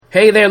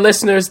Hey there,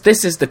 listeners.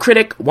 This is The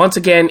Critic, once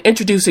again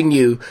introducing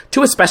you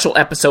to a special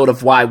episode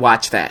of Why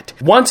Watch That.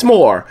 Once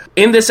more,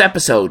 in this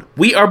episode,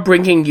 we are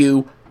bringing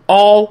you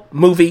all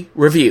movie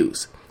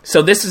reviews.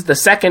 So this is the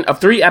second of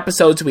 3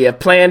 episodes we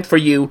have planned for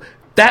you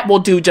that will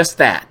do just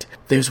that.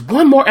 There's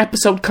one more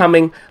episode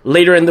coming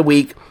later in the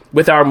week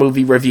with our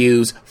movie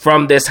reviews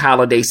from this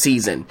holiday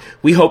season.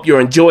 We hope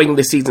you're enjoying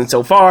the season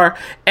so far,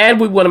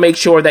 and we want to make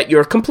sure that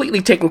you're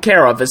completely taken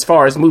care of as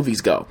far as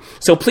movies go.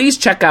 So please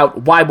check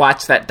out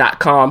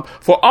whywatchthat.com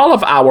for all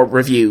of our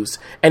reviews.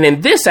 And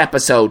in this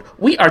episode,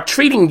 we are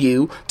treating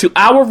you to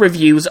our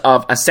reviews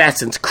of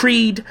Assassin's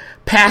Creed,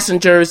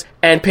 Passengers,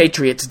 and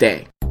Patriots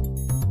Day.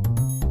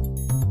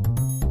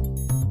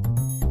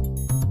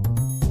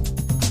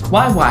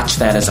 Why Watch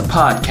That is a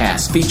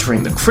podcast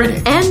featuring the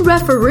critic and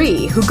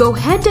referee who go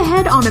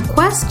head-to-head on a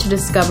quest to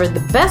discover the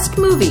best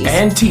movies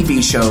and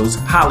TV shows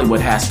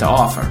Hollywood has to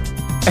offer.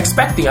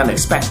 Expect the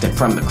unexpected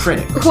from the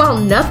critic. Well,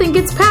 nothing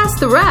gets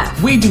past the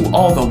ref. We do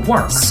all the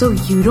work, so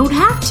you don't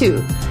have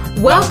to.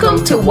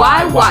 Welcome to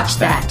Why Watch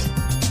That.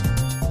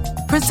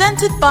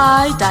 Presented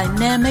by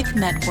Dynamic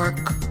Network.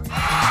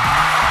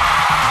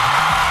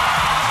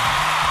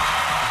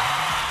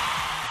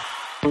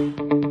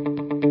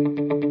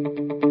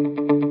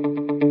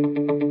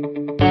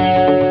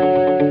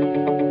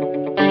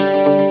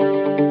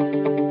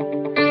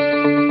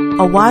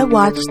 A Why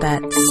Watch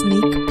That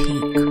sneak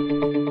peek.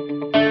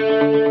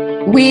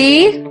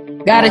 We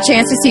got a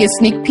chance to see a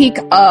sneak peek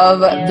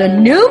of the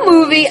new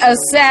movie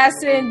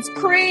Assassin's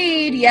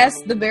Creed. Yes,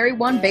 the very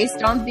one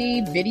based on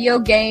the video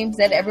games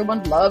that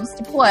everyone loves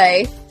to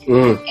play.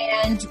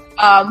 And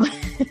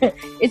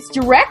it's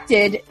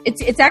directed.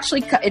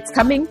 It's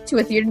coming to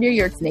a theater near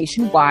you. It's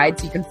nationwide,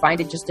 so you can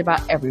find it just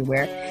about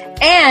everywhere.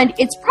 And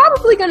it's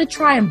probably going to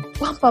try and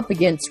bump up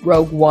against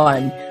Rogue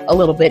One a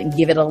little bit and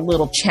give it a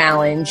little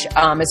challenge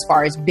as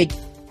far as big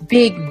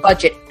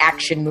budget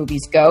action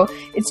movies go.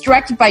 It's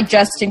directed by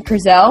Justin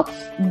Kurzel,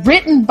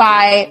 written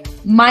by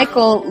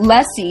Michael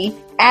Lessie,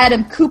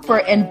 Adam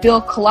Cooper, and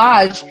Bill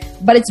Collage,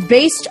 but it's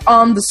based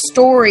on the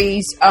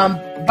stories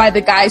by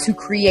the guys who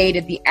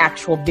created the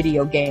actual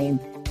video game,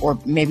 or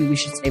maybe we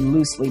should say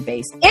loosely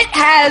based. It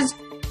has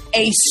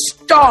a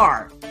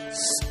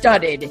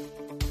star-studded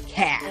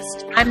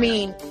cast. I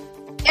mean,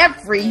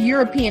 every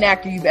European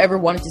actor you've ever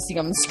wanted to see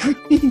on the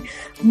screen.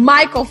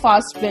 Michael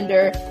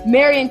Fassbender,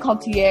 Marion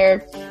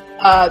Cotillard,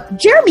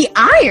 Jeremy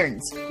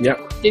Irons,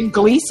 Tim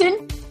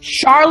Gleason,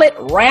 Charlotte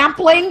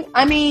Rampling.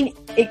 I mean,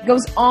 it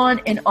goes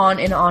on and on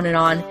and on and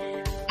on.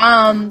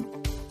 I'm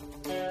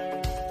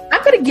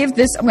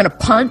going to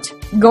punt.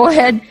 Go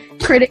ahead,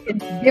 critic, and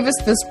give us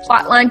this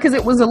plot line, because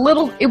it was a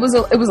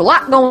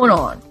lot going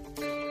on.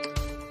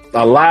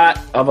 A lot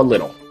of a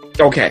little.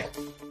 Okay.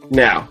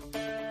 Now,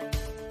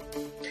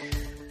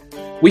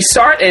 we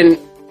start in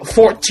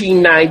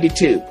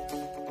 1492.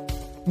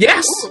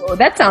 Yes. Ooh,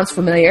 that sounds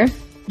familiar.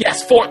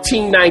 Yes,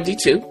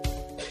 1492.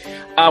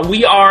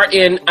 We are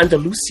in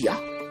Andalusia.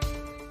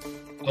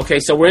 Okay,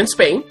 so we're in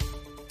Spain.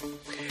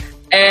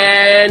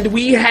 And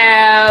we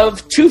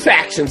have 2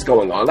 factions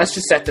going on. Let's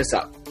just set this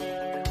up.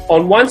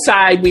 On one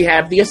side, we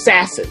have the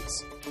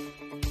assassins.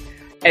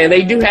 And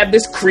they do have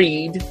this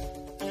creed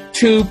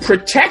to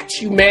protect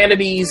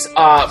humanity's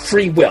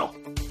free will.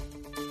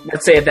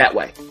 Let's say it that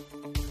way.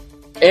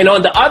 And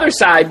on the other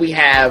side, we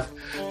have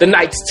the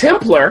Knights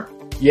Templar.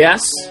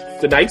 Yes,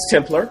 the Knights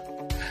Templar.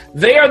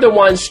 They are the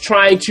ones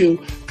trying to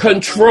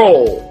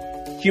control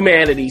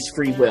humanity's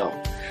free will.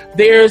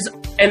 There's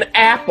an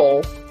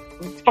apple.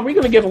 Are we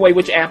going to give away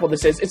which apple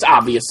this is? It's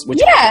obvious.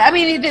 Yeah, I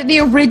mean, the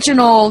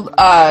original,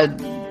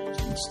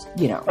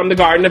 from the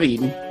Garden of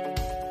Eden.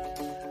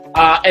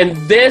 And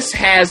this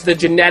has the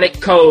genetic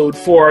code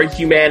for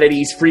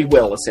humanity's free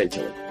will,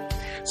 essentially.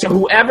 So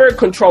whoever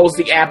controls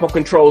the apple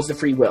controls the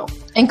free will.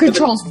 And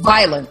controls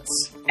violence.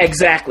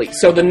 Exactly.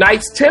 So the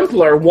Knights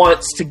Templar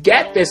wants to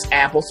get this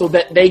apple so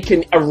that they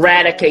can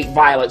eradicate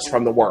violence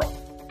from the world.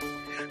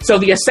 So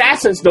the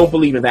assassins don't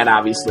believe in that,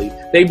 obviously.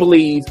 They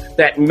believe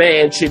that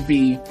man should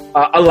be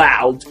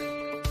allowed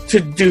to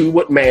do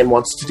what man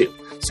wants to do.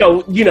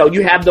 So,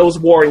 you have those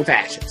warring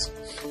factions.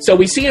 So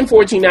we see in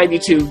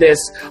 1492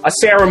 a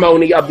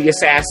ceremony of the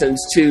assassins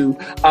to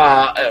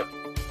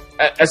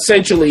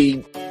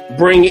essentially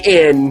bring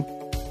in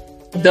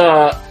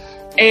the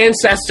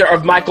ancestor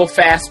of Michael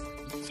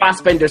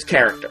Fassbender's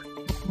character.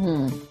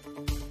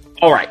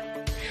 All right.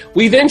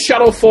 We then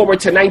shuttle forward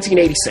to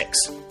 1986.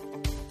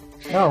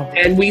 Oh.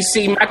 And we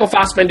see Michael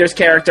Fassbender's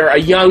character, a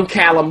young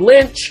Callum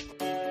Lynch,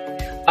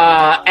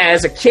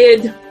 as a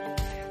kid.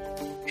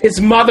 His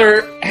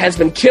mother has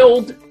been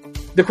killed.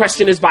 The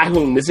question is by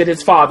whom? Is it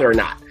his father or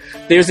not?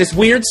 There's this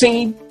weird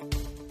scene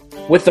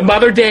with the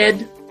mother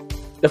dead,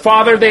 the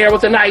father there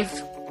with a knife,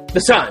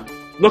 the son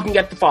looking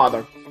at the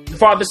father. The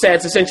father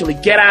says, essentially,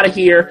 get out of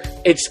here.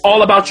 It's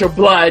all about your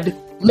blood.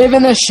 Live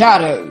in the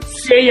shadows.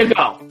 There you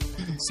go.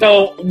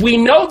 So we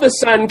know the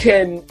son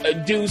can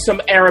do some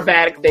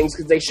aerobatic things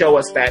because they show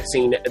us that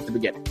scene at the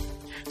beginning.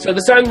 So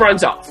the son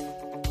runs off.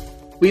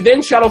 We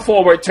then shuttle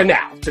forward to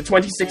now, to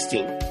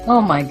 2016.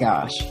 Oh my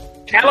gosh.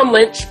 Callum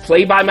Lynch,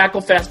 played by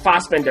Michael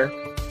Fassbender,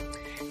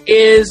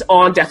 is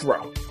on death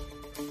row.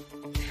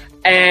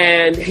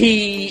 And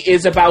he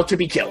is about to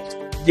be killed.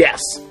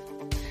 Yes.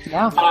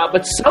 Yeah.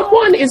 But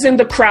someone is in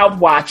the crowd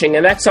watching,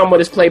 and that someone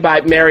is played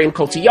by Marion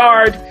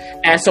Cotillard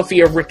as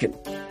Sophia Ricken.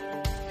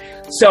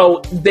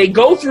 So they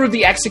go through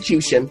the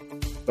execution,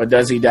 but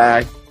does he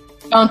die?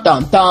 Dun,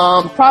 dun,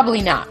 dun.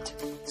 Probably not.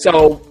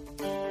 So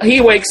he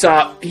wakes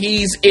up.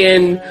 He's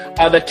in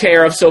the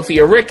care of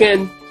Sophia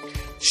Ricken.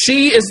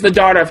 She is the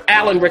daughter of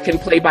Alan Ricken,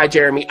 played by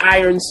Jeremy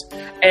Irons,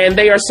 and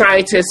they are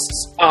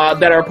scientists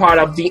that are part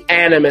of the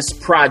Animus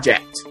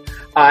Project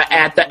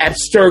at the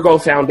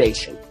Abstergo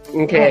Foundation.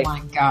 Okay. Oh my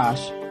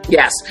gosh.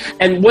 Yes,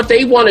 and what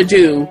they want to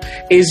do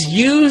is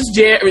use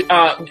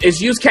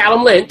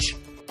Callum Lynch,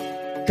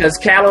 because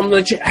Callum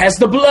Lynch has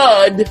the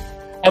blood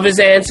of his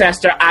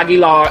ancestor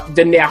Aguilar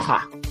de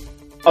Nerja.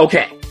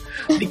 Okay.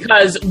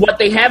 Because what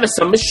they have is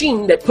some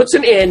machine that puts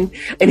him in,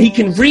 and he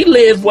can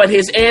relive what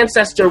his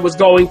ancestor was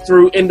going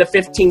through in the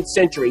 15th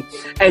century.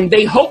 And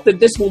they hope that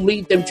this will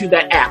lead them to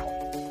that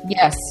apple.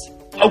 Yes.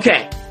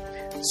 Okay.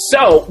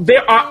 So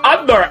there are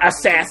other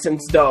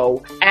assassins,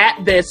 though,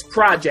 at this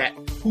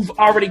project who've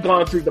already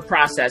gone through the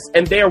process,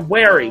 and they're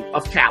wary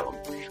of Callum.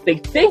 They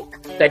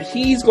think that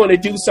he's going to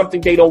do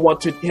something they don't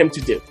want him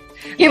to do.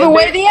 Give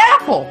away the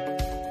apple.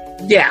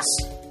 Yes.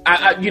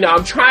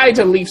 I'm trying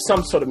to leave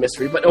some sort of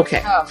mystery, but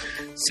okay. Oh.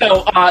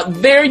 So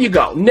there you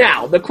go.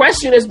 Now, the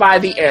question is, by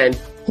the end,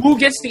 who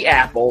gets the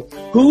apple?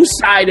 Whose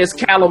side is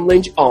Callum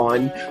Lynch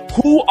on?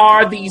 Who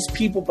are these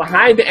people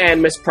behind the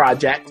Animus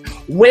Project?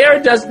 Where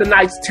does the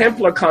Knights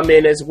Templar come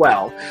in as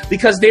well?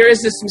 Because there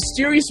is this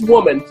mysterious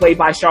woman, played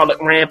by Charlotte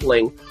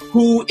Rampling,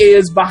 who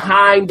is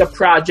behind the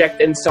project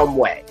in some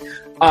way.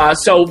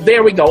 So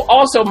there we go.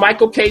 Also,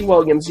 Michael K.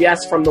 Williams,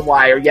 yes, from The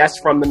Wire, yes,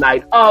 from The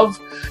Night Of,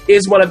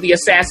 is one of the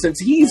assassins.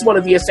 He's one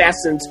of the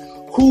assassins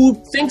who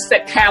thinks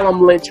that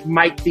Callum Lynch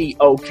might be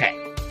okay.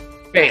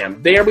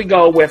 Bam. There we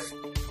go with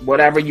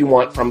whatever you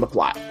want from the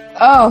plot.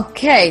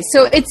 Okay,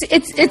 so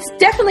it's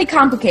definitely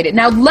complicated.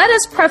 Now, let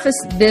us preface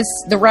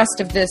the rest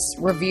of this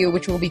review,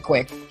 which will be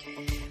quick,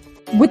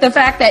 with the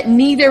fact that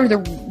neither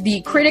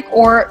the critic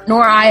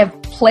nor I have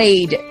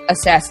played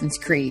Assassin's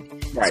Creed.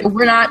 Right. So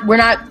we're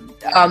not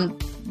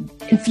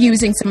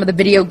infusing some of the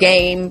video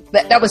game.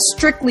 That was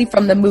strictly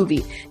from the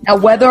movie. Now,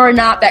 whether or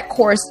not that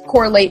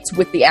correlates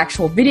with the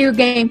actual video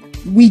game,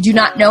 we do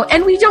not know,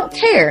 and we don't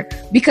care,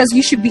 because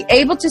you should be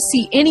able to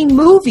see any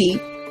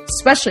movie,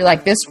 especially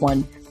like this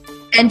one,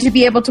 and to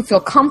be able to feel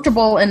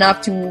comfortable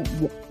enough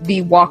to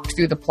be walked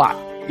through the plot.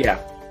 Yeah.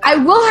 I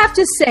will have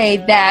to say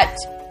that,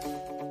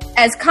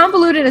 as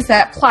convoluted as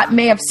that plot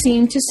may have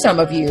seemed to some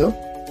of you,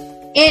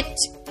 it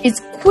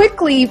is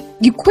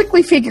you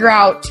quickly figure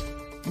out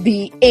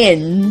the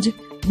end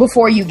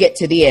before you get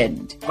to the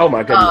end. Oh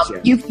my goodness!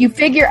 You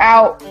figure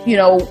out,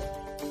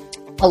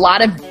 a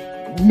lot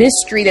of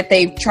mystery that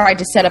they tried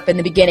to set up in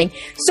the beginning.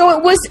 So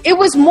it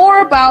was more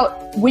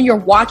about, when you're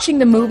watching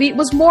the movie, it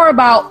was more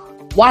about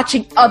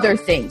watching other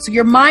things. So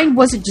your mind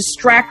wasn't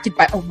distracted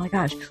by, oh my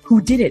gosh,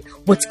 who did it?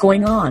 What's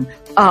going on?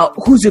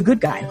 Who's the good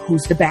guy?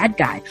 Who's the bad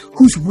guy?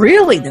 Who's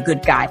really the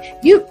good guy?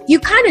 You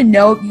kind of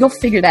know, you'll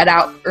figure that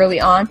out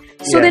early on.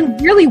 So then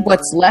really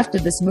what's left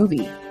of this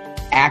movie?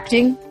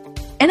 Acting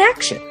and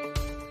action.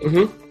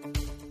 Mm-hmm.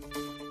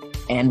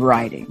 And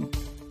writing.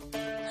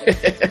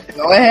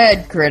 Go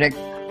ahead, critic.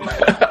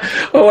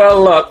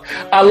 Well, look,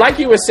 like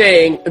you were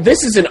saying,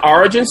 this is an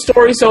origin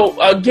story. So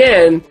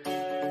again,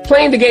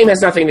 playing the game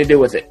has nothing to do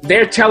with it.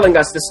 They're telling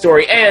us the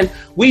story. And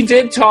we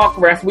did talk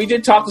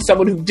to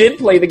someone who did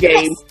play the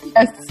game.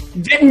 Yes.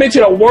 Didn't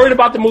mention a word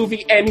about the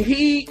movie, and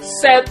he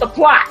said the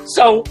plot.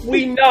 So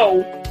we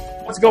know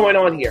what's going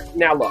on here.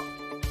 Now look,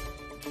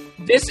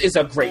 this is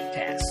a great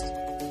cast.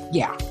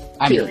 Yeah.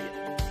 Period.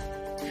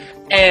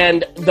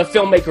 And the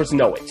filmmakers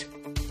know it.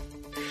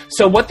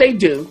 So what they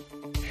do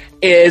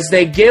is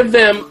they give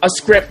them a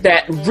script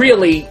that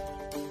really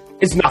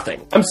is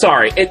nothing. I'm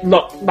sorry. It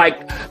looked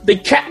like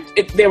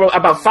there were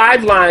about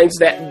 5 lines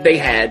that they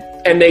had,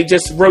 and they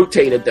just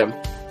rotated them.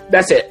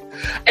 That's it.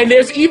 And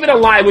there's even a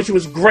line which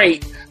was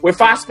great where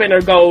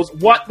Fassbender goes,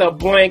 "What the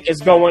blank is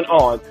going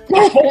on?"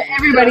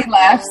 Everybody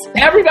laughs.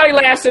 Everybody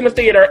laughs in the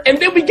theater, and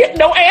then we get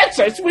no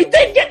answers. We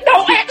did get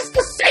no answers.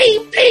 The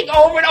same thing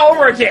over and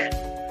over again.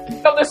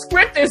 So the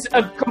script is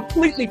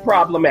completely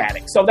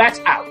problematic. So that's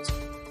out.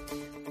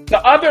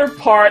 The other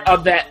part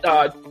of that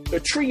the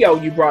trio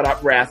you brought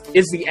up, Ref,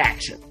 is the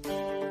action.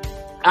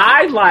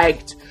 I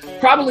liked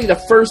probably the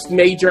first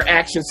major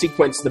action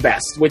sequence the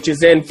best, which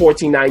is in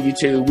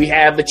 1492. We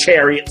have the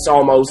chariots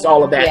almost,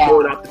 all of that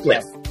going up the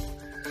cliff.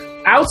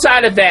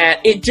 Outside of that,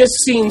 it just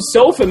seems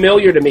so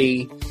familiar to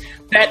me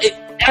that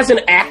as an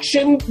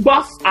action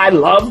buff, I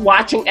love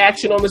watching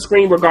action on the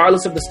screen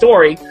regardless of the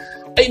story.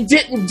 It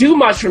didn't do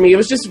much for me. It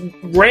was just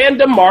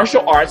random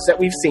martial arts that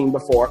we've seen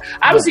before.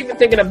 I was even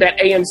thinking of that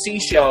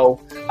AMC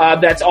show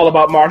that's all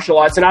about martial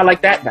arts, and I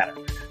like that better.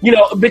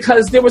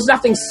 because there was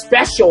nothing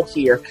special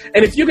here.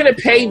 And if you're going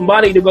to pay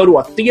money to go to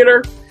a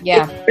theater,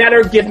 it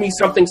better give me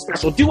something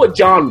special. Do a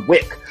John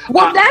Wick.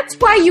 Well, that's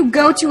why you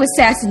go to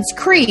Assassin's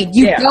Creed.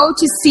 You go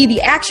to see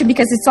the action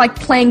because it's like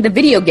playing the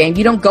video game.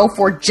 You don't go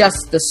for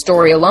just the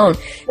story alone.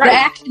 Right. The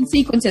action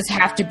sequences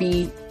have to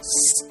be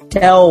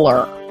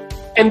stellar.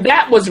 And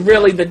that was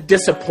really the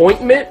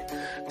disappointment,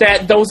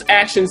 that those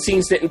action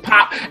scenes didn't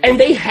pop. And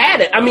they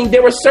had it. I mean,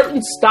 there were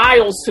certain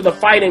styles to the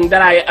fighting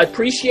that I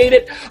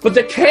appreciated, but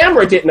the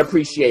camera didn't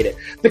appreciate it.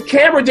 The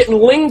camera didn't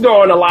linger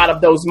on a lot of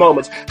those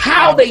moments.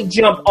 How they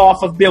jump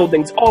off of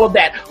buildings, all of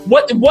that.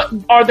 What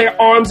are their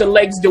arms and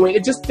legs doing?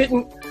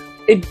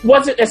 It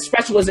wasn't as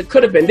special as it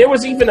could have been. There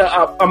was even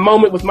a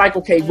moment with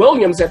Michael K.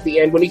 Williams at the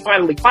end when he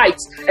finally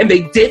fights, and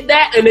they did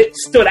that, and it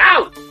stood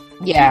out.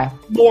 Yeah.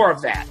 More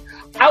of that.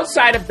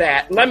 Outside of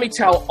that, let me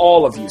tell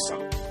all of you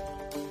something.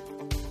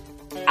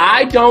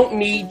 I don't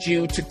need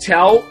you to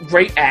tell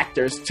great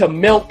actors to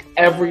milk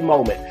every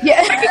moment.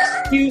 Yeah.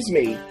 Excuse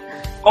me.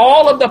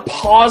 All of the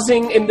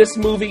pausing in this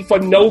movie for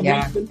no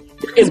reason.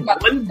 It's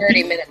about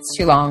 30 minutes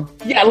too long.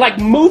 Yeah,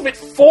 move it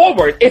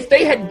forward. If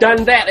they had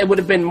done that, it would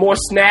have been more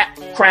snap,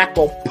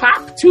 crackle,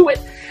 pop to it.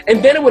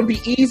 And then it would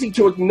be easy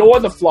to ignore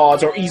the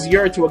flaws, or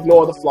easier to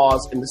ignore the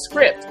flaws in the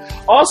script.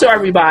 Also,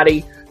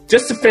 everybody,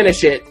 just to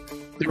finish it,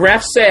 the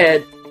ref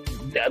said,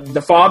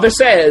 the father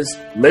says,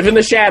 live in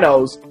the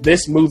shadows.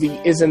 This movie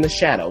is in the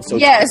shadows. So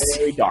it's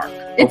very dark.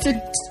 Yes,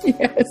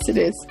 it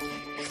is.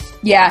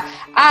 Yeah.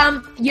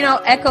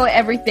 Echo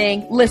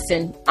everything.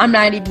 Listen, I'm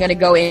not even going to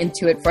go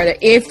into it further.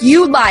 If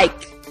you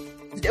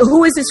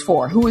who is this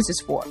for?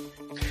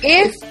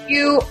 If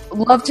you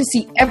love to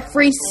see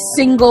every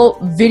single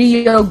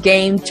video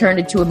game turned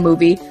into a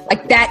movie,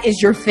 that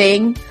is your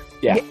thing.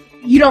 Yeah.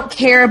 You don't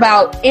care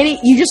about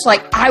you just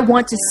I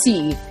want to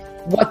see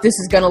what this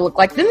is going to look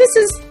like, then this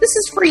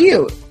is for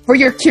you, for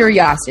your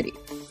curiosity.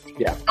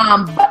 Yeah.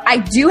 But I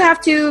do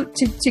have to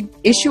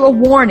issue a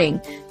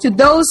warning to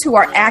those who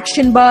are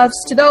action buffs,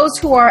 to those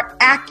who are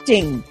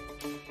acting,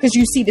 because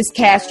you see this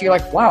cast, you're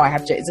like, wow,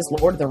 is this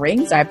Lord of the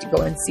Rings? I have to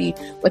go and see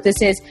what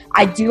this is.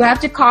 I do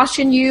have to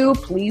caution you,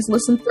 please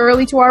listen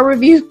thoroughly to our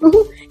review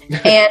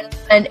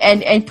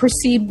and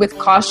proceed with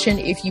caution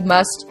if you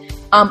must.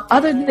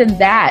 Other than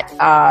that,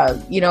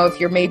 if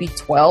you're maybe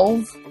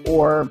 12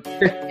 or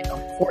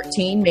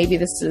 14, maybe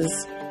this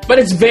is... But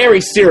it's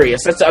very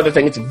serious. That's the other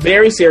thing. It's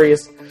very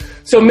serious.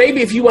 So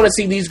maybe if you want to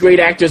see these great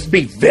actors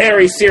be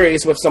very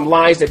serious with some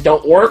lines that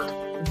don't work,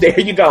 there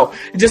you go.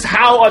 Just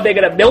how are they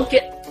going to milk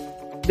it?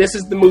 This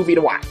is the movie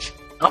to watch.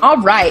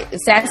 All right.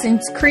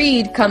 Assassin's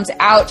Creed comes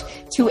out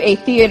to a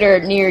theater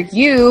near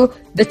you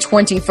the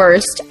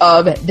 21st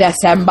of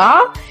December.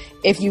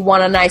 If you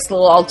want a nice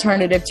little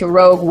alternative to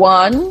Rogue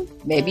One,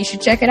 maybe you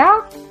should check it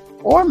out.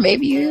 Or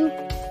maybe you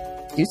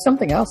do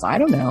something else. I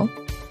don't know.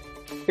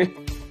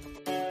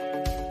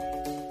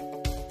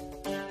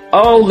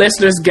 Oh,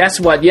 listeners,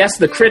 guess what? Yes,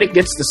 the critic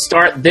gets to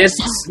start this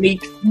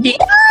sneak.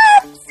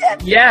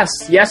 Yes.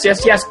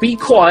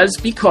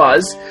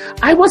 Because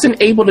I wasn't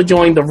able to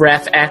join the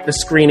ref at the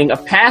screening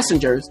of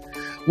Passengers.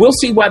 We'll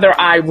see whether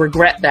I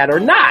regret that or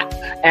not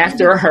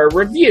after her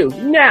review.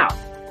 Now,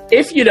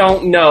 if you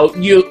don't know,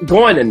 you're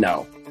going to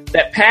know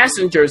that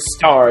Passengers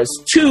stars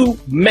 2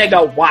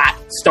 megawatt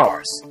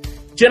stars,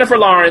 Jennifer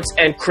Lawrence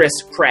and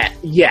Chris Pratt.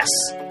 Yes.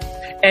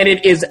 And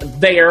it is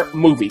their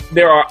movie.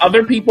 There are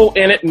other people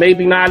in it,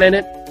 maybe not in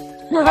it,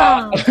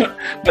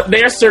 but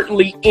they're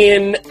certainly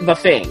in the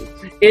thing.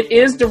 It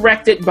is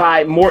directed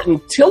by Morton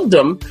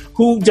Tildum,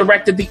 who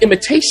directed The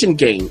Imitation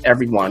Game,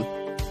 everyone.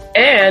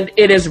 And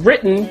it is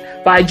written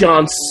by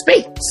John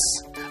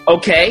Spates,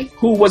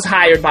 who was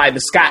hired by the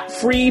Scott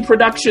Free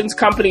Productions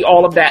Company,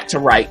 all of that to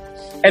write.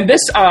 And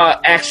this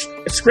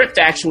script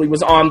actually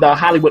was on the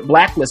Hollywood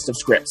blacklist of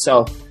scripts,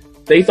 so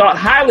they thought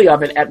highly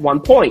of it at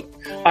one point.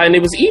 And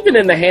it was even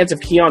in the hands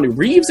of Keanu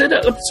Reeves at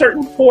a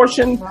certain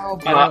portion,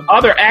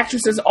 other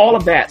actresses, all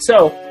of that.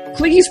 So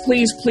please,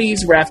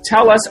 Ref,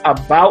 tell us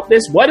about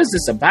this. What is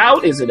this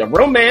about? Is it a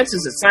romance?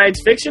 Is it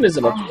science fiction? Is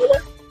it a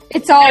thriller?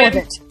 It's all of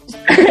it.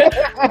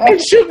 And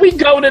should we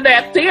go to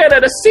that theater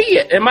to see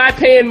it? Am I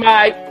paying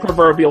my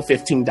proverbial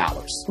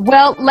 $15?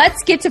 Well,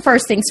 let's get to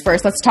first things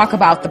first. Let's talk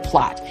about the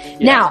plot. Yeah.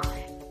 Now,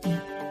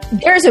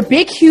 there's a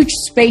big, huge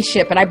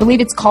spaceship, and I believe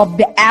it's called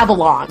the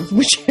Avalon,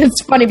 which is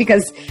funny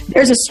because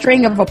there's a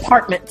string of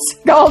apartments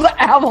called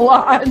the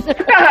Avalon.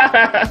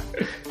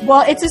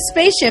 Well, it's a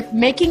spaceship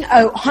making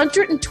a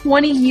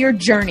 120-year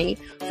journey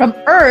from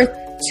Earth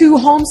to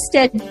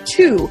Homestead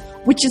 2,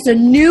 which is a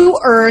new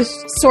Earth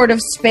sort of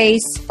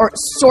space or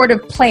sort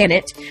of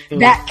planet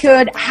that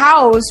could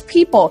house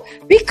people.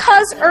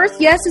 Because Earth,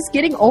 yes, is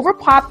getting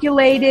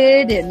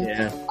overpopulated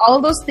and all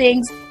of those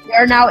things, they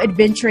are now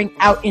adventuring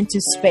out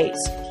into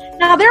space.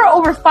 Now, there are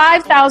over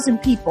 5,000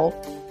 people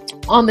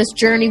on this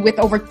journey with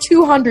over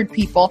 200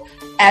 people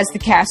as the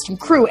cast and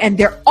crew, and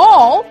they're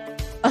all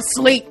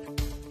asleep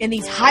in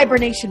these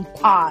hibernation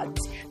pods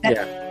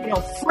that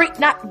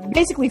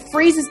basically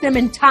freezes them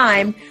in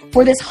time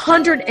for this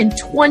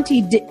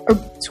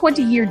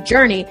 120-year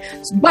journey.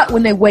 But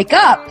when they wake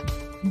up,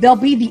 they'll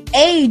be the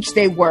age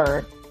they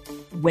were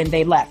when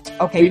they left.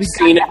 Okay, we've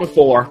seen it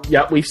before.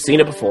 Yep, we've seen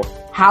it before.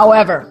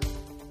 However,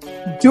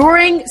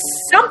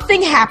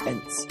 something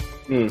happens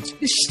to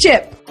the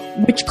ship,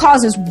 which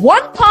causes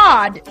one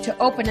pod to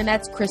open, and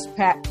that's Chris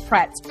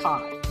Pratt's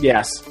pod.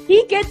 Yes.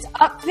 He gets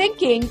up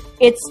thinking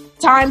it's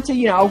time to,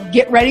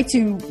 get ready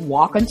to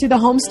walk onto the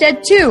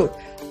homestead too.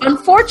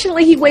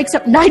 Unfortunately, he wakes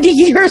up 90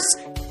 years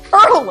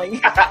early.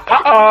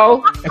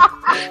 Uh-oh.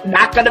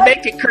 Not gonna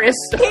make it, Chris.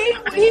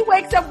 He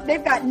wakes up,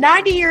 they've got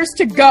 90 years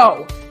to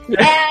go.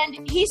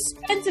 And he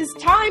spends his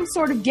time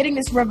sort of getting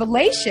this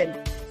revelation.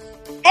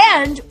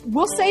 And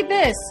we'll say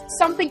this,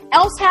 something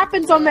else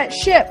happens on that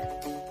ship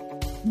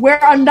where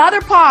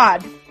another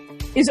pod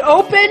is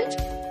opened,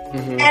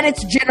 and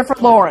it's Jennifer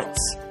Lawrence.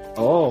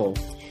 Oh.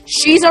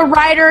 She's a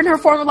writer in her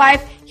former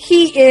life.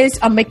 He is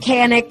a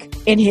mechanic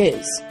in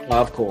his.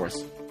 Of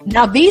course.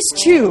 Now, these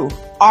two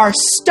are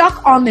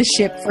stuck on the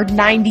ship for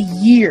 90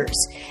 years.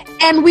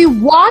 And we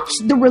watch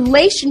the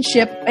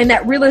relationship and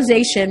that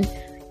realization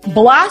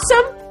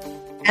blossom,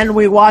 and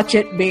we watch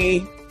it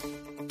be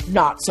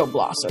not so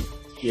blossom.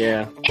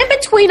 Yeah. In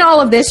between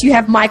all of this, you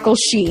have Michael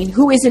Sheen,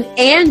 who is an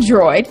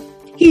android.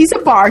 He's a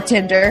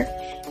bartender.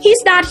 He's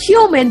not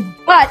human,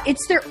 but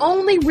it's their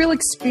only real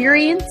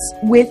experience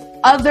with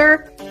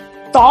other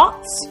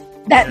thoughts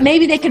that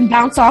maybe they can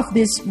bounce off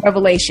this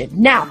revelation.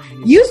 Now,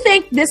 you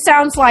think this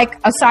sounds like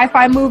a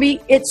sci-fi movie?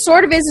 It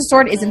sort of is, it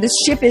sort of isn't. This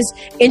ship is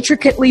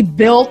intricately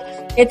built.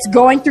 It's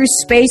going through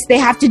space. They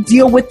have to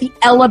deal with the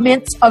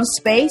elements of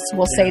space.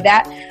 We'll say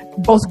that,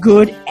 both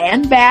good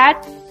and bad.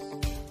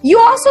 You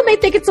also may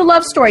think it's a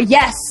love story.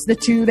 Yes, the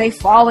two, they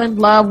fall in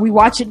love. We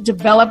watch it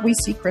develop. We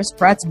see Chris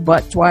Pratt's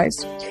butt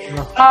twice.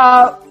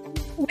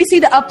 We see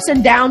the ups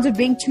and downs of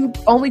being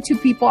only two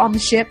people on the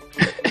ship.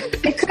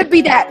 It could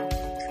be that.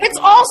 It's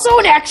also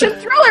an action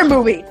thriller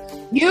movie.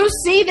 You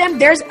see them.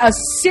 There's a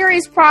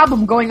serious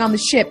problem going on the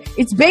ship.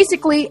 It's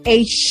basically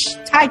a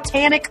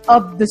Titanic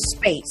of the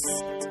space.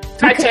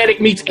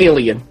 Titanic meets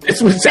Alien.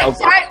 That's what it sounds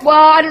like.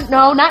 Well, I don't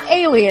know. Not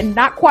Alien.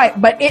 Not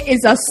quite. But it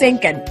is a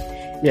sinking.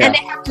 Yeah. And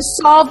they have to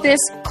solve this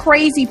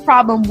crazy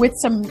problem with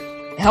some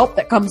help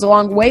that comes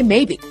along the way,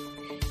 maybe.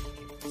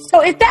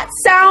 So if that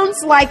sounds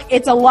like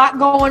it's a lot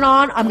going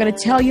on, I'm going to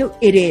tell you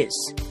it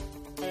is.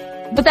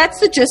 But that's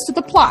the gist of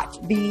the plot.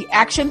 The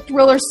action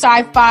thriller,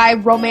 sci-fi,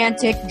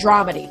 romantic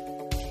dramedy.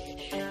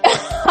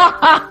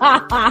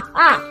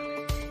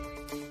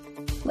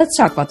 Let's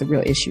talk about the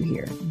real issue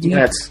here. Do you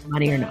have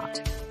money or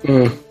not?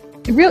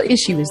 The real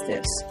issue is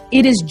this.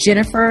 It is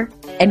Jennifer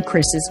and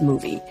Chris's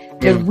movie.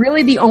 They're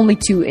really the only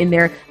two in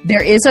there.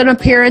 There is an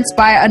appearance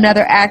by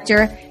another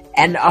actor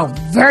and a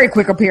very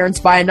quick appearance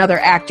by another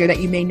actor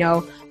that you may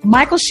know.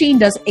 Michael Sheen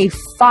does a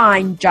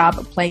fine job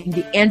of playing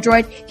the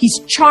android. He's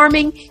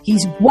charming.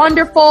 He's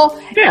wonderful.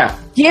 Yeah.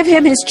 Give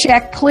him his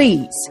check,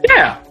 please.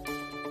 Yeah.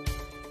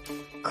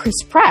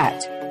 Chris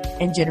Pratt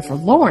and Jennifer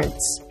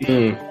Lawrence.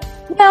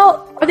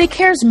 Well, are they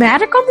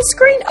charismatic on the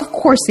screen? Of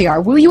course they are.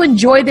 Will you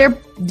enjoy their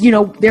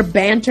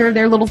banter,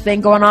 their little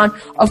thing going on?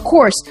 Of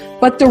course.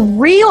 But the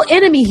real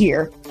enemy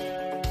here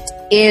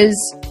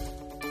is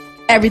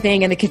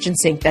everything in the kitchen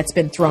sink that's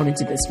been thrown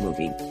into this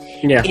movie.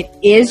 Yeah. It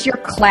is your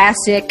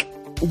classic,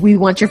 we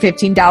want your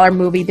 $15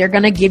 movie. They're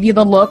going to give you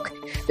the look.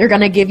 They're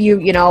going to give you,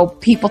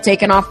 people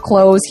taking off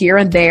clothes here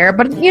and there,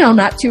 but,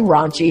 not too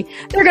raunchy.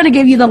 They're going to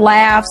give you the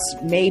laughs,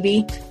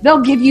 maybe. They'll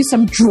give you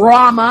some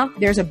drama.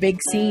 There's a big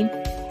scene.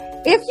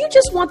 If you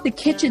just want the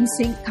kitchen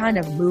sink kind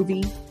of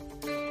movie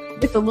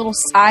with a little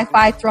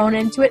sci-fi thrown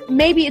into it,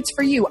 maybe it's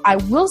for you. I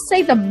will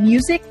say the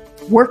music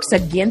works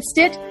against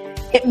it.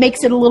 It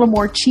makes it a little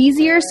more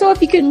cheesier. So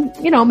if you can,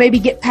 maybe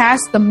get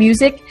past the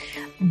music,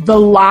 the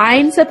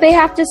lines that they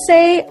have to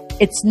say,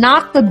 it's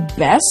not the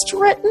best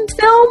written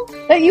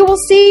film that you will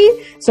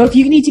see. So if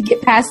you need to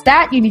get past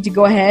that, you need to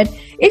go ahead.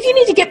 If you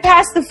need to get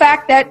past the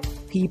fact that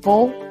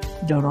people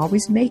don't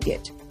always make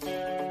it,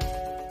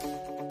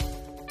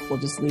 we'll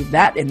just leave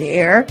that in the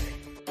air.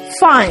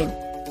 Fine.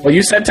 Well,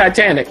 you said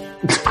Titanic.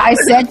 I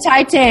said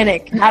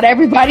Titanic. Not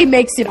everybody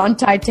makes it on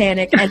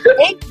Titanic. And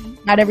maybe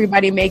not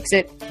everybody makes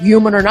it,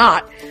 human or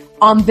not,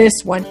 on this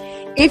one.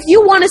 If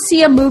you want to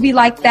see a movie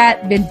like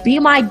that, then be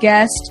my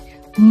guest.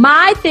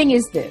 My thing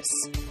is this.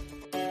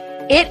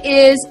 It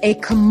is a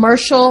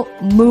commercial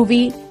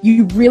movie.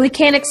 You really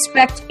can't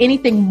expect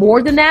anything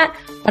more than that.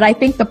 But I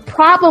think the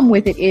problem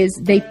with it is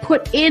they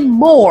put in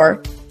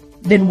more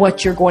than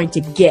what you're going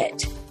to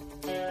get.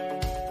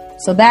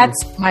 So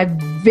that's my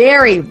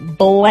very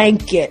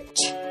blanket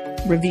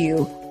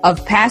review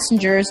of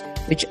Passengers,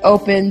 which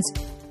opens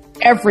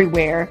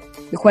everywhere.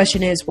 The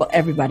question is, will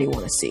everybody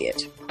want to see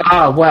it?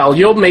 Well,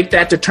 you'll make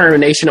that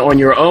determination on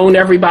your own,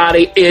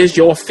 everybody. Is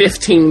your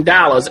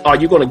 $15, are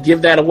you going to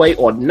give that away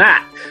or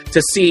not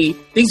to see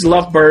these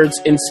lovebirds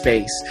in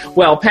space?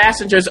 Well,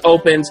 Passengers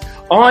opens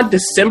on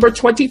December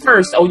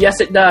 21st. Oh,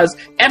 yes, it does.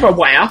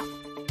 Everywhere.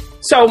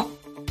 So,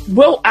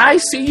 will I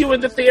see you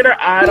in the theater?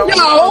 I don't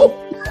know.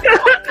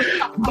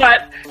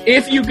 But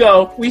if you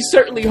go, we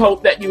certainly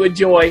hope that you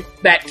enjoy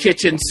that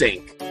kitchen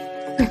sink.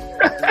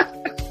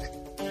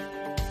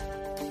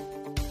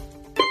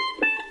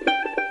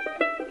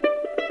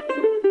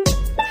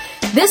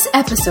 This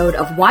episode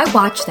of Why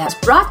Watch That is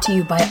brought to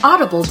you by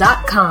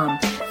Audible.com,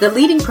 the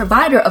leading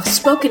provider of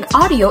spoken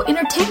audio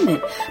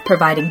entertainment,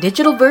 providing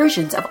digital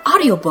versions of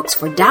audiobooks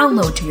for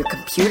download to your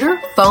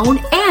computer, phone,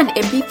 and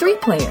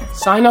MP3 player.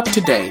 Sign up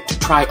today to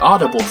try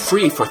Audible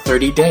free for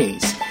 30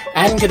 days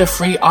and get a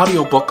free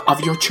audiobook of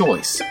your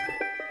choice.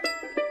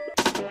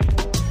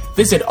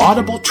 Visit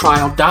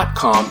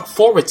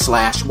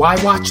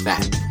audibletrial.com/Why Watch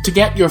That to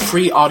get your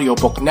free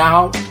audiobook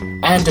now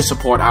and to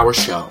support our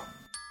show.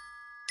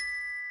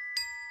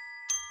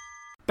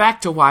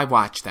 Back to Why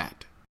Watch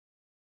That.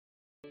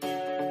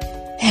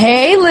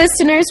 Hey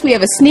listeners, we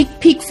have a sneak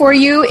peek for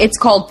you. It's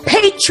called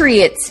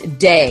Patriots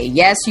Day.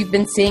 Yes, you've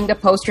been seeing the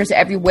posters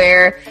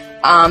everywhere.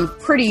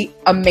 Pretty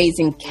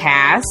amazing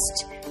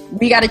cast.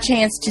 We got a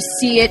chance to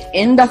see it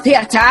in the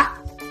theater,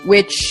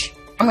 which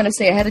I'm going to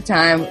say ahead of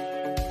time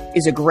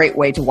is a great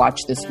way to watch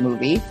this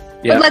movie.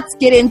 Yep. But let's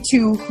get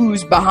into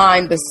who's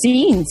behind the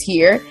scenes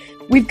here.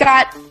 We've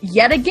got,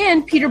 yet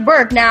again, Peter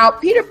Berg. Now,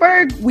 Peter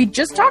Berg, we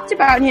just talked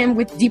about him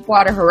with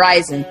Deepwater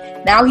Horizon.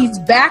 Now he's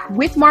back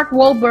with Mark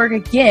Wahlberg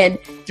again,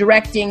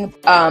 directing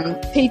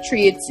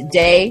Patriots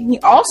Day. He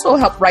also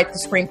helped write the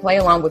screenplay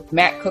along with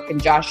Matt Cook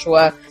and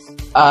Joshua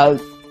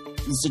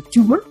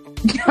Zitumer.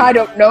 I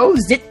don't know,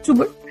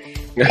 Zitumer.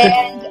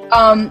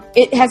 And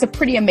it has a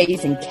pretty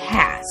amazing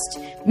cast.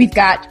 We've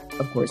got,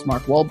 of course,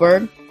 Mark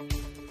Wahlberg,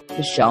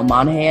 Michelle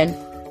Monaghan,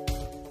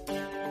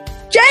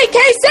 J.K.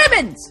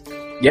 Simmons.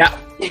 Yeah.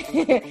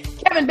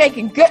 Kevin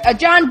Bacon,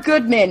 John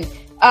Goodman,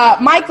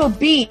 Michael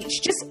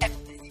Beach,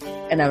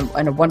 and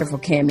a wonderful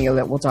cameo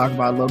that we'll talk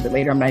about a little bit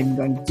later. I'm not even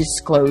going to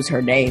disclose her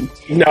name.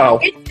 No.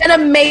 It's an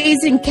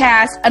amazing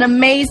cast, an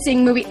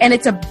amazing movie, and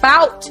it's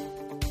about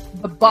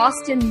the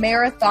Boston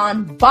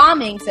Marathon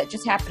bombings that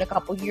just happened a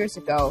couple years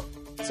ago.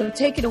 So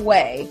take it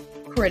away,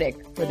 critic,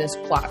 for this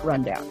plot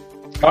rundown.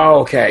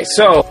 Okay,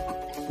 so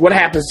what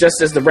happens,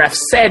 just as the ref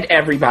said,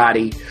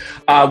 everybody,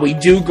 we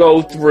do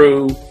go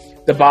through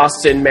the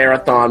Boston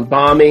Marathon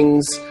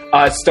bombings.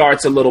 It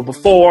starts a little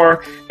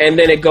before, and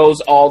then it goes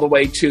all the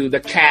way to the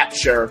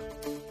capture,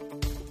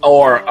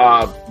 or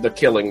the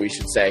killing, we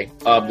should say,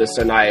 of the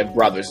Tsarnaev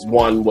brothers.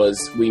 One was,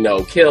 we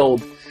know,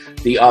 killed.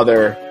 The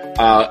other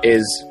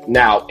is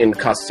now in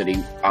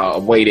custody,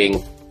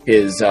 awaiting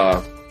his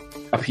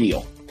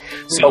appeal.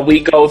 So we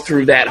go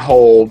through that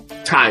whole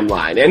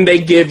timeline, and they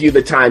give you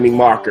the timing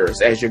markers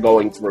as you're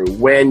going through,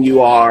 when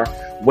you are,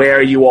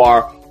 where you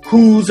are,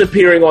 who's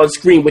appearing on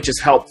screen, which is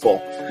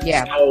helpful.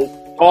 Yeah. So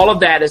all of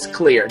that is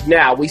clear.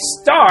 Now, we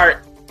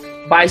start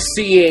by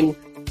seeing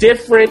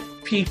different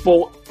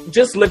people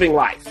just living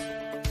life.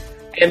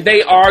 And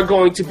they are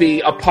going to be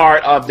a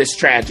part of this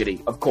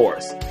tragedy, of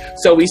course.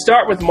 So we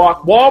start with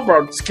Mark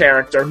Wahlberg's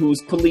character,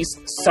 who's Police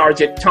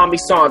Sergeant Tommy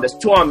Saunders.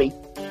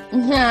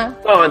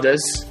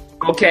 Saunders,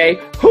 okay,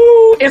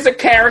 who is a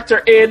character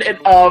in and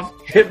of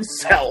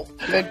himself.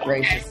 Good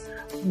gracious.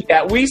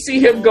 Yeah, we see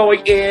him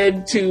going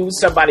into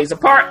somebody's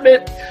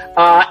apartment,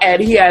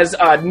 and he has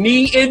a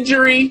knee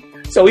injury,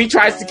 so he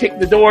tries to kick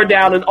the door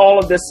down and all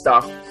of this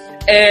stuff.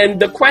 And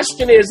the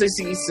question is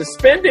he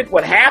suspended?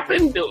 What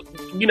happened?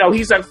 You know,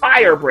 he's a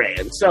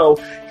firebrand, so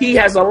he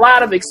has a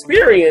lot of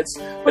experience,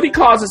 but he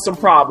causes some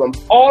problems.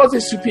 All of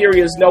his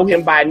superiors know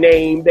him by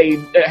name. They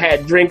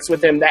had drinks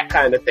with him, that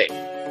kind of thing.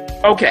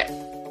 Okay,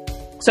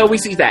 so we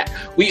see that.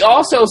 We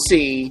also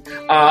see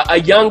a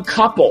young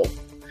couple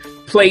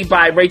played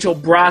by Rachel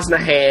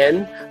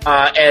Brosnahan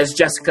as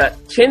Jessica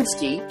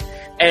Kinski,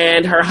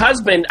 and her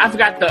husband, I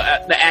forgot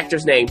the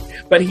actor's name,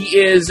 but he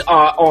is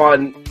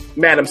on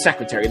Madam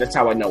Secretary. That's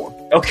how I know him.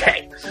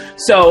 Okay,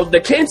 so the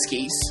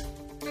Kinskis,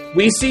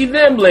 we see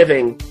them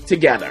living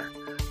together,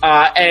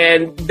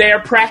 and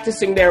they're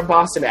practicing their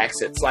Boston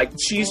accents. Like,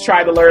 she's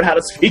trying to learn how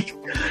to speak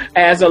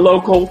as a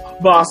local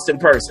Boston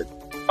person.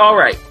 All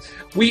right,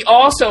 we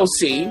also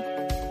see,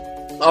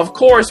 of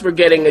course, we're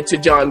getting into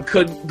John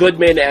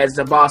Goodman as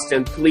the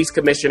Boston Police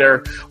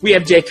Commissioner. We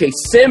have J.K.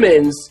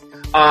 Simmons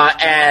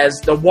as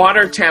the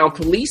Watertown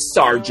Police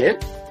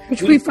Sergeant.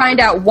 Which we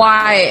find out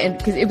why,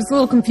 because it was a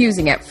little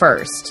confusing at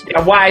first.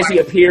 Yeah, why is he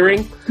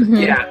appearing? Mm-hmm.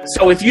 Yeah,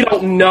 so if you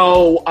don't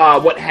know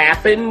what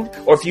happened,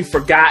 or if you've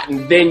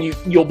forgotten, then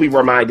you'll be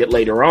reminded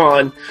later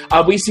on.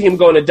 We see him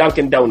going to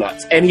Dunkin'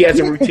 Donuts, and he has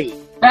a routine.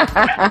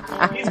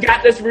 He's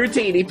got this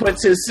routine. He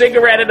puts his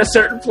cigarette in a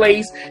certain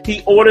place.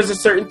 He orders a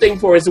certain thing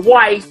for his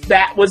wife.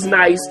 That was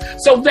nice.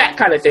 So that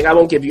kind of thing. I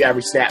won't give you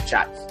every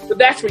snapshot. So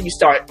that's where you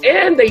start.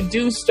 And they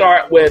do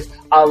start with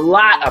a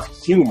lot of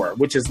humor,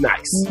 which is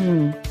nice.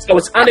 So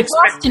it's unexpected.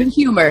 Boston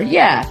humor,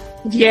 yeah.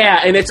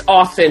 Yeah, and it's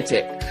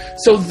authentic.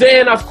 So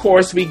then, of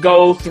course, we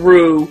go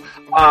through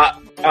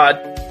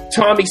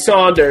Tommy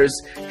Saunders.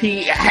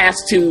 He has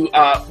to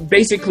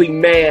basically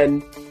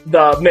man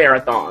the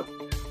marathon,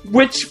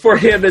 which for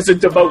him is a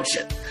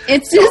devotion.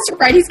 It's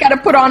right. He's got to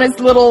put on his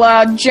little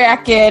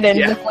jacket and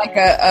look like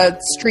a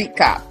street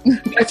cop.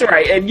 That's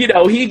right. And, you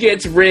know, he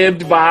gets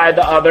ribbed by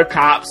the other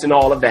cops and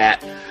all of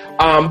that.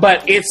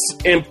 But it's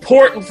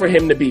important for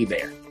him to be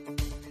there.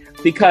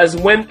 because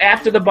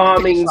after the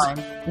bombings,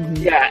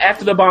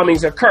 after the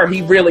bombings occur,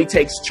 he really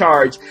takes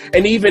charge.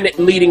 And even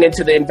leading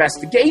into the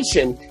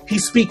investigation, he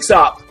speaks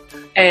up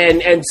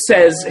and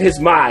says his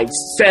mind,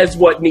 says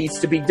what needs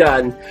to be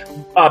done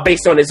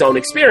based on his own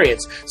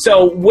experience.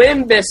 So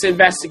when this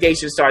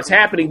investigation starts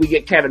happening, we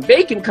get Kevin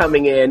Bacon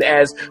coming in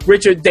as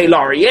Richard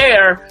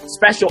DeLauriere,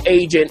 special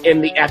agent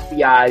in the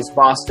FBI's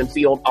Boston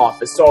field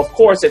office. So, of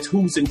course, it's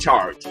who's in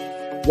charge.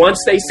 Once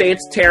they say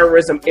it's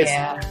terrorism, it's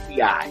the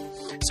FBI.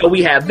 So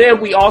we have them.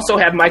 We also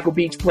have Michael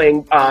Beach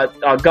playing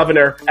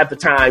governor at the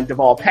time,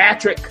 Deval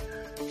Patrick.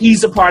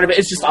 He's a part of it.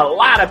 It's just a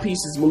lot of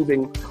pieces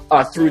moving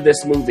through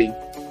this movie.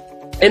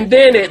 And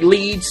then it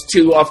leads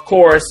to, of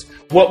course,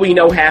 what we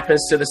know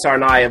happens to the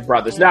Tsarnaev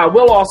brothers. Now, I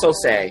will also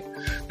say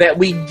that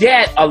we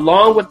get,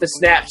 along with the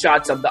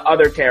snapshots of the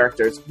other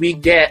characters, we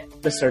get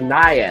the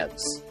Tsarnaevs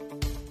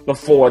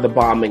before the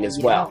bombing as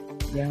well.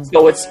 Yeah.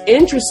 So it's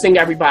interesting,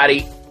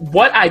 everybody.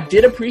 What I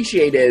did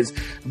appreciate is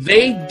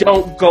they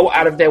don't go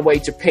out of their way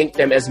to paint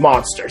them as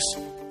monsters.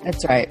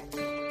 That's right.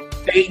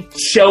 They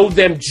show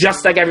them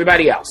just like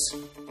everybody else,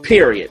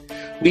 period.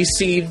 We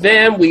see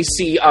them. We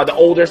see the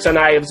older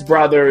Tsarnaev's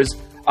brothers'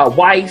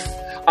 wife.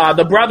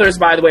 The brothers,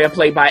 by the way, are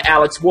played by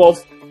Alex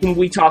Wolff, whom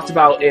we talked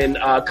about in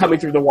Coming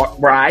Through the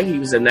Rye. He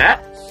was in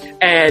that.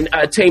 And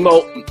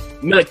Taimo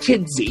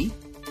Milikidze.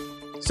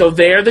 So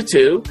they're the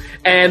two.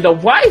 And the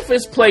wife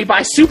is played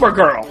by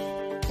Supergirl.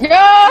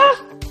 Yeah!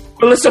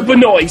 Melissa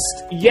Benoist.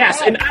 Yes.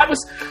 Yeah. And I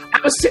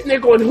was sitting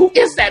there going, who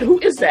is that? Who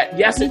is that?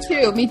 Yes,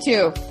 Me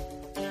too.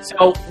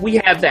 So we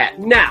have that.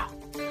 Now,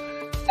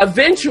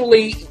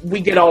 eventually, we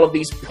get all of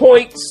these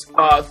points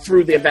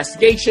through the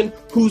investigation,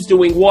 who's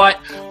doing what,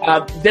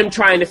 them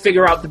trying to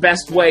figure out the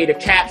best way to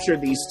capture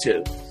these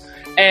two.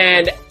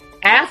 And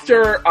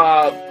after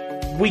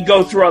we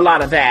go through a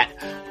lot of that,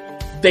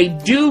 they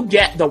do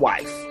get the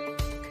wife.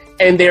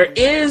 And there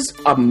is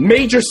a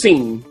major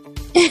scene,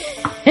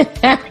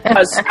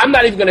 because I'm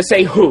not even going to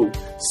say who.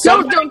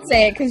 Don't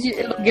say it, because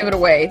it'll give it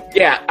away.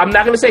 Yeah, I'm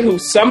not going to say who.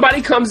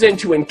 Somebody comes in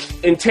to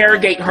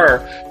interrogate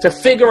her to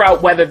figure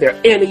out whether there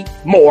are any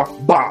more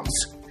bombs.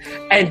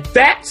 And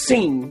that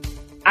scene,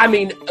 I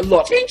mean,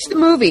 look. Changed the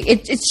movie.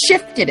 It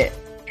shifted it.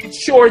 It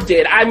sure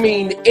did. I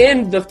mean,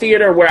 in the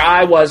theater where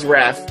I was,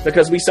 Ref,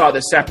 because we saw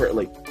this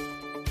separately,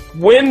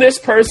 when this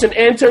person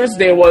enters,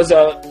 there was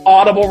an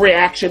audible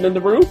reaction in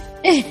the room.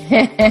 And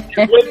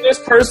when this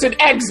person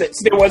exits,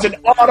 there was an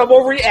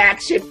audible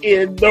reaction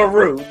in the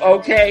room,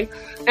 okay?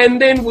 And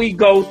then we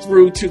go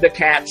through to the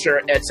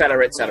capture, et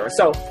cetera, et cetera.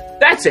 So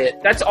that's it.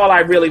 That's all I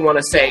really want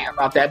to say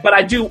about that. But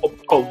I do,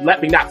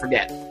 let me not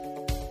forget.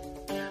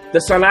 The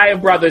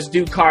Tsarnaev brothers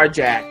do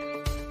carjack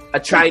a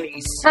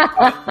Chinese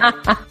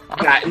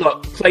guy.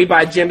 Look, played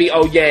by Jimmy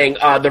O. Yang.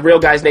 The real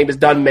guy's name is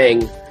Dun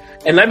Ming.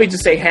 And let me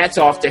just say hats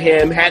off to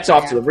him, hats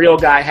off to the real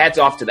guy, hats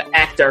off to the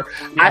actor.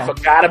 Yeah. I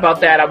forgot about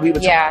that. We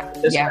were talking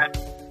about this. Yeah.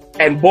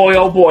 And boy,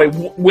 oh boy,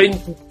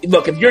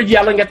 if you're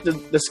yelling at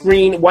the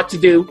screen what to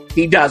do,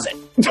 he does it.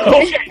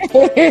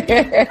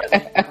 Okay.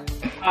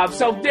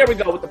 So there we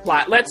go with the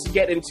plot. Let's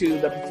get into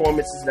the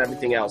performances and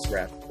everything else,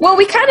 Rev. Well,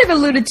 we kind of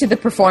alluded to the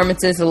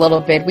performances a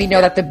little bit. We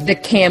know that the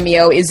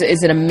cameo is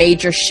a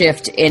major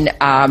shift in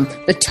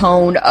the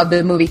tone of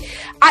the movie.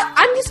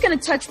 I'm just going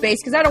to touch base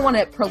because I don't want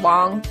to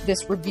prolong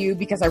this review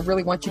because I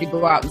really want you to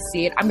go out and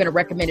see it. I'm going to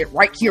recommend it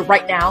right here,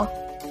 right now.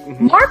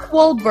 Mm-hmm. Mark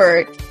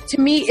Wahlberg,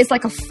 to me, is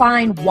like a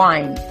fine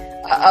wine.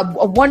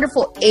 A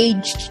wonderful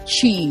aged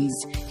cheese.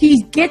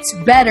 He gets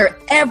better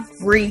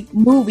every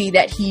movie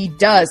that he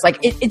does. Like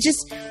it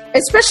just,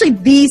 especially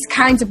these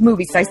kinds of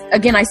movies. I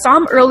saw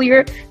him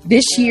earlier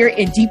this year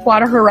in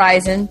Deepwater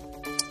Horizon,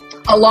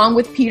 along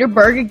with Peter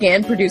Berg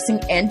again, producing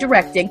and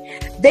directing.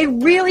 They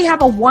really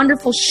have a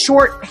wonderful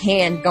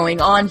shorthand going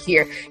on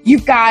here.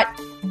 You've got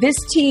this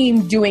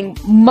team doing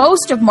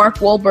most of Mark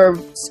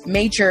Wahlberg's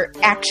major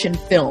action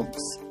films.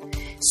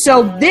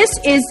 So this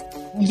is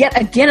yet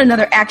again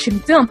another action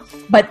film,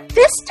 but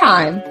this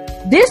time,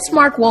 this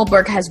Mark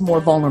Wahlberg has more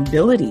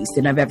vulnerabilities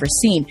than I've ever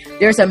seen.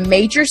 There's a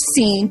major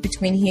scene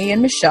between he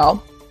and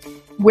Michelle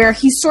where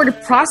he's sort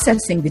of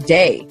processing the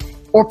day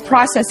or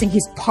processing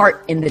his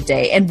part in the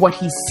day and what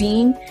he's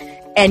seen,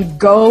 and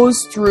goes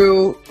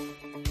through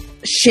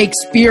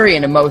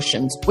Shakespearean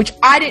emotions, which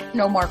I didn't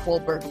know Mark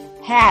Wahlberg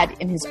had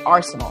in his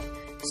arsenal.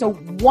 So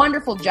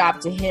wonderful job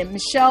to him.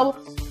 Michelle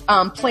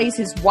plays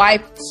his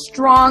wife,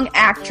 strong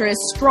actress,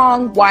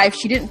 strong wife.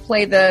 She didn't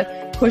play the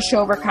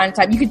pushover kind of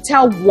type. You could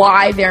tell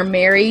why they're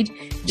married.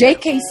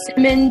 J.K.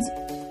 Simmons,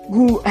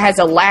 who has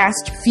a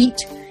last feat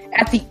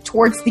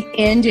towards the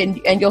end,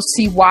 and you'll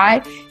see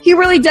why. He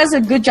really does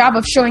a good job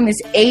of showing this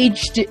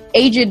aged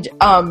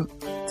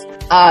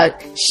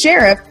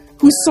sheriff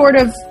who's sort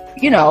of,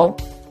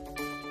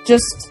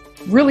 just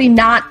really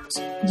not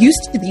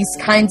used to these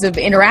kinds of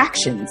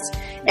interactions.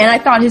 And I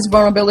thought his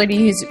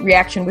vulnerability, his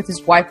reaction with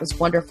his wife was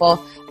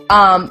wonderful.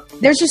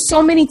 There's just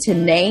so many to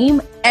name.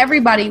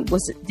 Everybody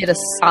did a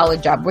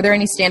solid job. Were there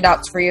any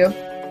standouts for you?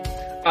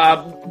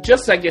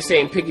 Just like you're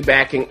saying,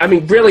 piggybacking. I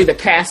mean, really, the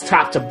cast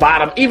top to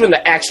bottom, even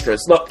the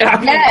extras. Look,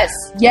 yes.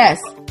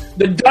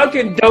 The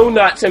Dunkin'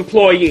 Donuts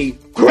employee,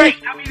 great.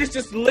 I mean, it's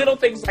just little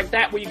things like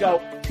that where you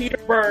go, Peter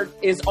Berg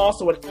is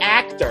also an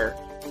actor.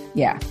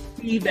 Yeah.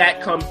 See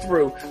that come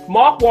through.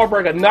 Mark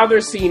Wahlberg, another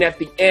scene at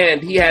the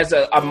end, he has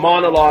a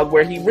monologue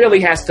where he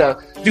really has to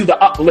do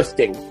the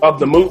uplifting of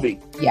the movie.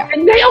 Yeah.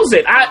 And nails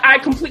it. I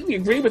completely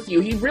agree with you.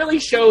 He really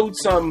showed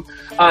some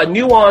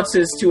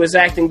nuances to his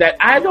acting that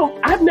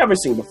I've never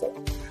seen before.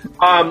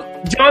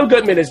 John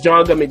Goodman is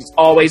John Goodman. He's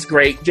always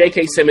great.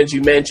 J.K. Simmons,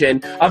 you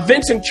mentioned.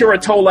 Vincent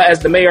Curatola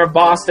as the mayor of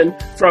Boston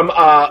from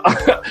my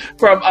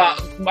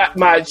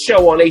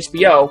show on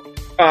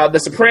HBO, The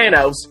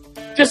Sopranos.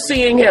 Just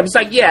seeing him, it's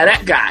like, yeah,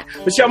 that guy.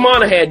 Michelle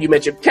Monaghan, you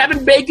mentioned.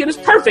 Kevin Bacon is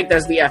perfect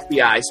as the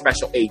FBI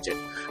special agent.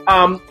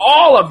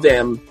 All of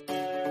them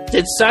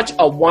did such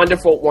a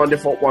wonderful,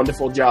 wonderful,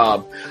 wonderful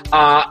job.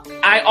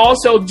 I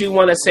also do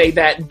want to say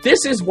that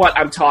this is what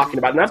I'm talking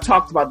about, and I've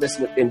talked about this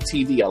in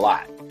TV a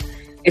lot.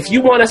 If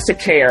you want us to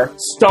care,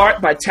 start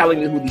by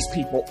telling me who these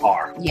people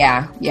are.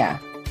 Yeah.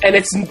 And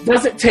it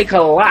doesn't take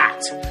a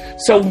lot.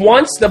 So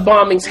once the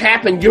bombings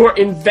happen, you're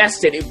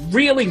invested. It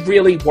really,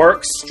 really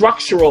works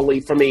structurally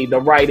for me.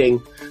 The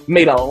writing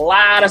made a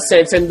lot of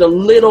sense. And the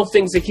little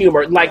things of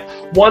humor, like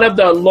one of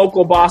the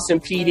local Boston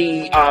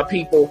PD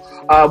people,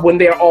 when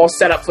they're all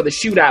set up for the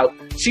shootout,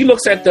 she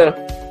looks at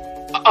the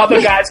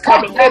other guys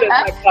coming in and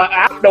like,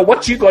 I don't know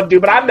what you're going to do,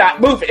 but I'm not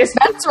moving.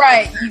 That's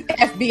right, you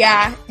FBI.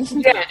 Yeah,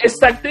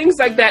 it's like things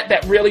like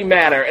that really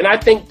matter. And I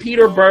think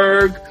Peter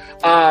Berg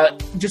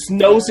just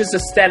knows his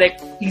aesthetic.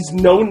 He's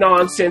no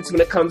nonsense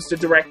when it comes to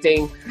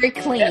directing. Very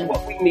clean. That's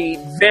what we need.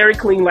 Very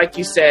clean, like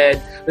you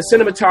said. The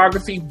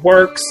cinematography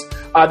works.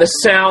 The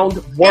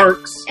sound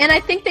works. And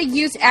I think they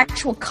use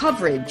actual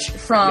coverage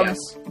from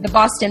the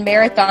Boston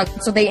Marathon,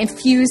 so they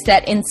infused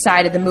that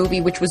inside of the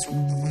movie, which was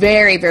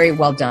very, very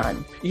well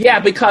done. Yeah,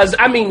 because,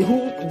 I mean,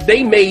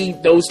 they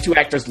made those two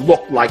actors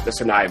look like the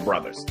Tsarnaev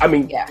brothers. I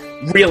mean,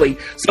 really.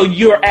 So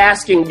you're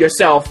asking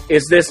yourself,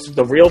 is this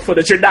the real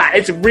footage or not?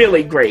 It's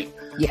really great.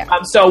 Yeah.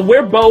 So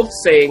we're both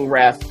saying,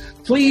 Ref,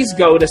 please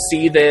go to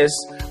see this.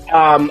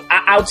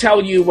 I'll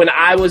tell you, when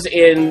I was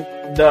in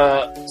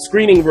the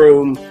screening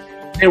room,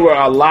 there were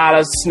a lot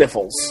of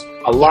sniffles,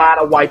 a lot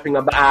of wiping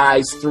of the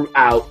eyes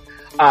throughout.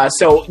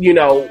 So,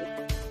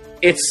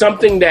 it's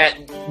something that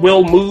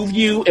will move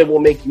you. It will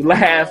make you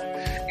laugh.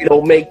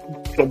 It'll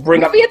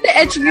bring up. Be at the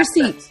edge of your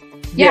seat.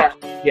 Yeah.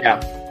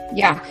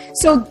 Yeah.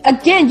 So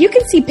again, you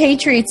can see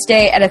Patriots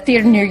Day at a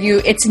theater near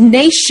you. It's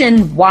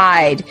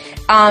nationwide.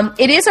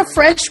 It is a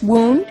fresh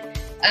wound.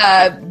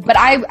 But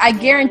I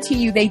guarantee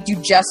you they do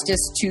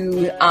justice to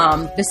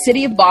the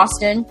city of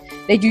Boston.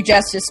 They do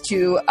justice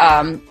to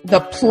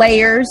the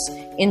players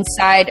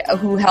inside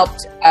who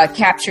helped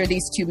capture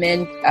these two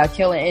men,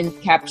 kill and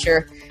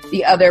capture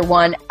the other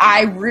one.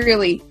 I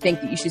really think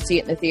that you should see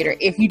it in the theater.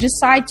 If you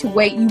decide to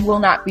wait, you will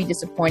not be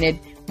disappointed.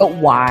 But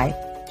why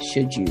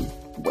should you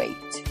wait?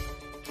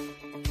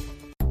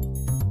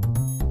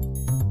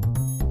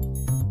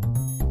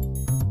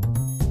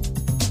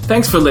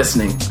 Thanks for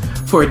listening.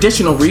 For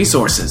additional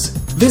resources,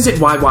 visit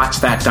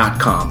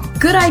whywatchthat.com.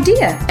 Good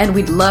idea, and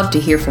we'd love to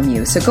hear from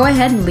you. So go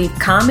ahead and leave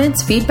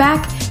comments,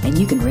 feedback, and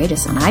you can rate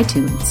us on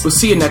iTunes. We'll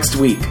see you next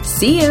week.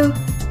 See you.